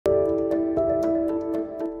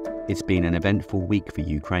It's been an eventful week for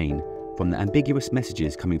Ukraine, from the ambiguous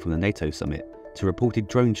messages coming from the NATO Summit to reported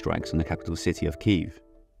drone strikes on the capital city of Kyiv.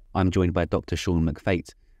 I'm joined by Dr Sean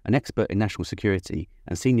McFate, an expert in national security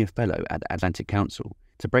and senior fellow at the Atlantic Council,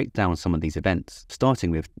 to break down some of these events,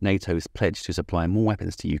 starting with NATO's pledge to supply more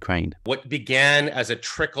weapons to Ukraine. What began as a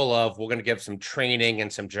trickle of we're going to give some training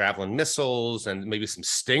and some Javelin missiles and maybe some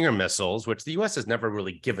Stinger missiles, which the U.S. has never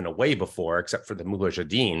really given away before, except for the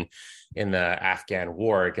Mujahideen in the Afghan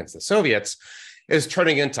war against the Soviets, is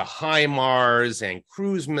turning into HIMARS and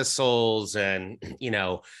cruise missiles and,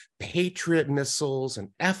 Patriot missiles and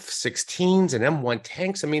F-16s and M1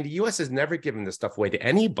 tanks. I mean, the U.S. has never given this stuff away to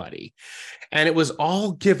anybody. And it was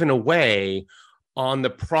all given away on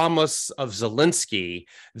the promise of Zelensky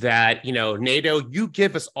that, NATO, you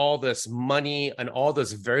give us all this money and all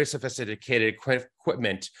this very sophisticated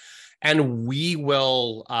equipment, and we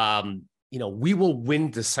will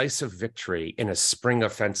win decisive victory in a spring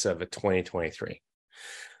offensive of 2023.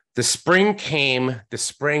 The spring came, the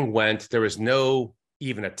spring went, there was no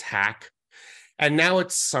even attack, and now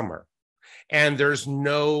it's summer, and there's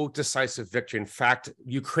no decisive victory. In fact,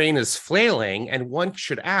 Ukraine is flailing, and one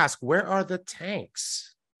should ask, where are the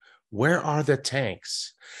tanks? Where are the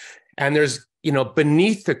tanks? And there's,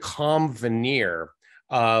 beneath the calm veneer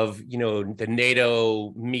of, the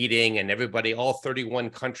NATO meeting and everybody, all 31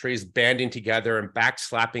 countries banding together and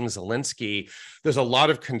backslapping Zelensky, there's a lot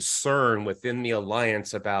of concern within the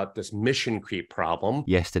alliance about this mission creep problem.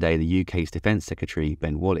 Yesterday, the UK's Defence Secretary,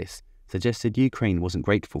 Ben Wallace, suggested Ukraine wasn't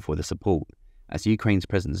grateful for the support, as Ukraine's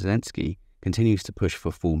President Zelensky continues to push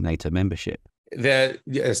for full NATO membership.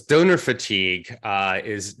 Yes, donor fatigue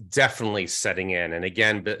is definitely setting in. And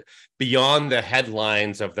again, beyond the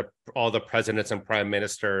headlines of all the presidents and prime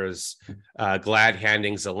ministers glad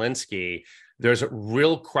handing Zelensky, there's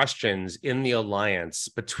real questions in the alliance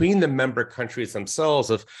between the member countries themselves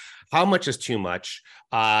of how much is too much.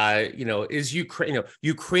 Is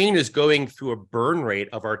Ukraine is going through a burn rate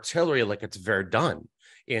of artillery like it's Verdun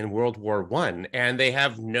in World War I, and they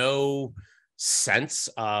have no sense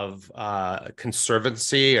of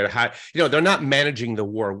conservancy or how, they're not managing the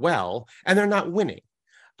war well, and they're not winning.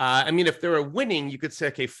 If they were winning, you could say,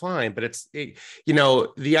 okay, fine, but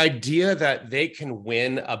the idea that they can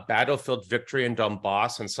win a battlefield victory in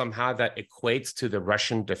Donbass and somehow that equates to the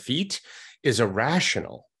Russian defeat is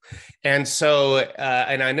irrational. And so,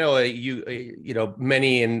 and I know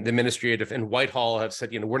many in the Ministry of in Whitehall have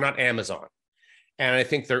said, we're not Amazon. And I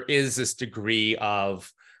think there is this degree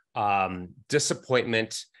of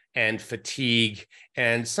disappointment and fatigue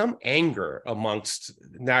and some anger amongst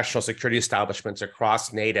national security establishments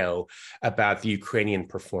across NATO about the Ukrainian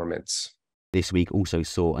performance. This week also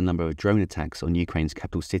saw a number of drone attacks on Ukraine's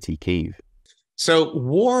capital city, Kyiv. So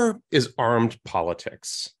war is armed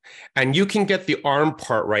politics, and you can get the armed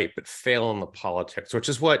part right, but fail in the politics, which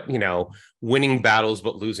is what, winning battles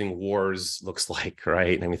but losing wars looks like,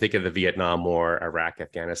 right? I mean, think of the Vietnam War, Iraq,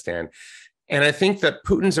 Afghanistan. And I think that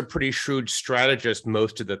Putin's a pretty shrewd strategist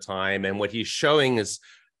most of the time. And what he's showing is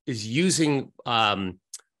using armed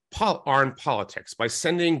politics by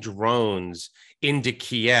sending drones into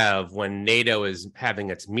Kyiv when NATO is having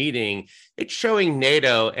its meeting. It's showing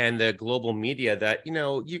NATO and the global media that,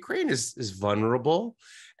 Ukraine is vulnerable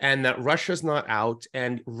and that Russia's not out,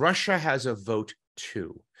 and Russia has a vote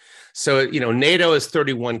too. So, NATO is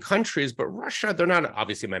 31 countries, but Russia, they're not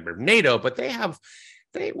obviously a member of NATO, but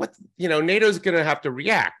NATO's going to have to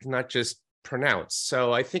react, not just pronounce.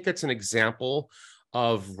 So I think it's an example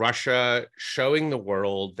of Russia showing the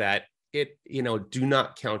world that do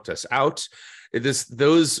not count us out.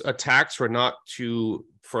 Those attacks were not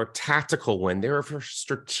for a tactical win. They were for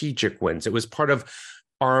strategic wins. It was part of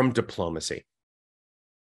armed diplomacy.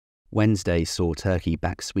 Wednesday saw Turkey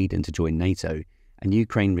back Sweden to join NATO, and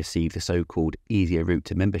Ukraine received the so-called easier route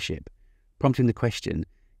to membership, prompting the question,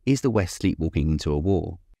 is the West sleepwalking into a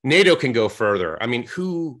war? NATO can go further. I mean,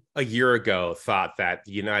 who a year ago thought that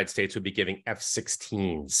the United States would be giving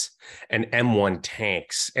F-16s and M1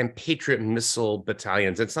 tanks and Patriot missile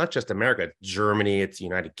battalions? It's not just America, it's Germany, it's the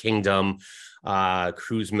United Kingdom,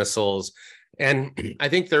 cruise missiles. And I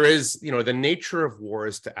think there is, the nature of war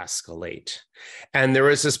is to escalate. And there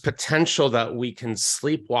is this potential that we can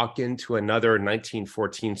sleepwalk into another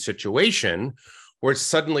 1914 situation where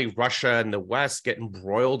suddenly Russia and the West get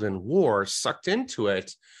embroiled in war, sucked into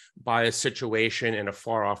it, by a situation in a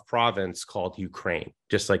far-off province called Ukraine,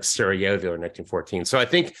 just like Sarajevo in 1914. So I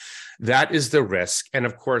think that is the risk. And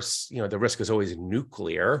of course, the risk is always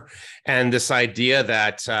nuclear. And this idea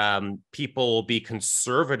that people will be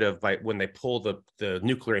conservative when they pull the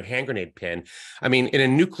nuclear hand grenade pin. I mean, in a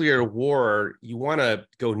nuclear war, you want to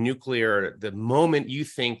go nuclear the moment you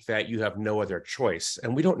think that you have no other choice.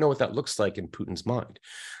 And we don't know what that looks like in Putin's mind.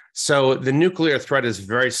 So the nuclear threat is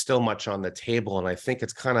still much on the table. And I think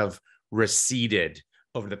it's kind of receded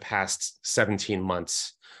over the past 17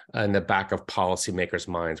 months in the back of policymakers'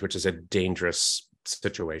 minds, which is a dangerous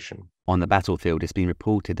situation. On the battlefield, it's been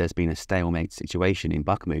reported there's been a stalemate situation in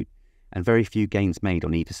Bakhmut and very few gains made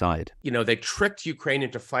on either side. They tricked Ukraine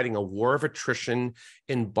into fighting a war of attrition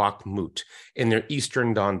in Bakhmut, in their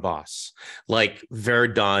eastern Donbass, like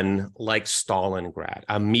Verdun, like Stalingrad,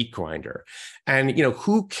 a meat grinder. And,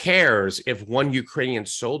 who cares if one Ukrainian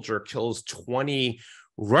soldier kills 20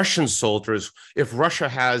 Russian soldiers if Russia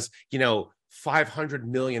has, 500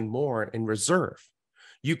 million more in reserve?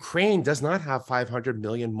 Ukraine does not have 500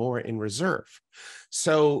 million more in reserve.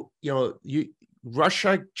 So,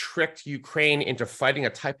 Russia tricked Ukraine into fighting a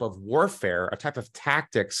type of warfare, a type of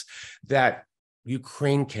tactics that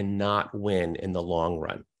Ukraine cannot win in the long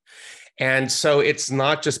run. And so it's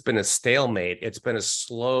not just been a stalemate, it's been a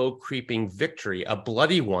slow creeping victory, a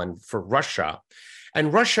bloody one for Russia.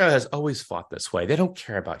 And Russia has always fought this way. They don't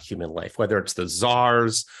care about human life, whether it's the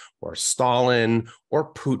czars or Stalin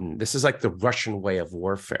or Putin. This is like the Russian way of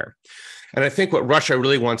warfare. And I think what Russia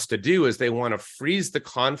really wants to do is they want to freeze the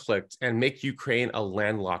conflict and make Ukraine a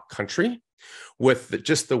landlocked country with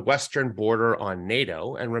just the western border on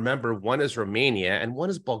NATO. And remember, one is Romania and one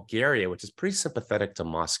is Bulgaria, which is pretty sympathetic to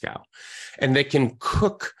Moscow. And they can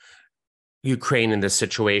cook Ukraine in this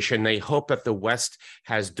situation. They hope that the West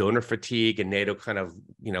has donor fatigue and NATO kind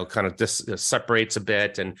of separates a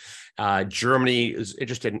bit. And Germany is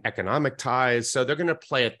interested in economic ties. So they're going to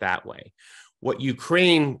play it that way. What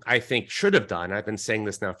Ukraine, I think, should have done, I've been saying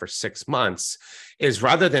this now for 6 months, is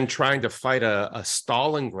rather than trying to fight a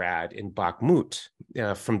Stalingrad in Bakhmut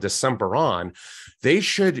from December on, they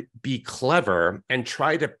should be clever and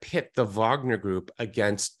try to pit the Wagner group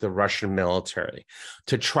against the Russian military,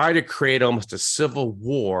 to try to create almost a civil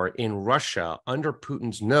war in Russia under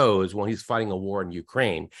Putin's nose while he's fighting a war in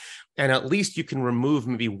Ukraine. And at least you can remove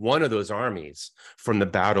maybe one of those armies from the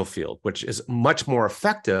battlefield, which is much more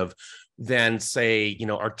effective than, say,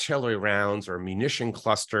 artillery rounds or munition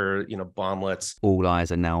cluster, bomblets. All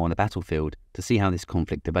eyes are now on the battlefield to see how this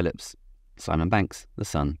conflict develops. Simon Banks, The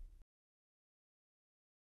Sun.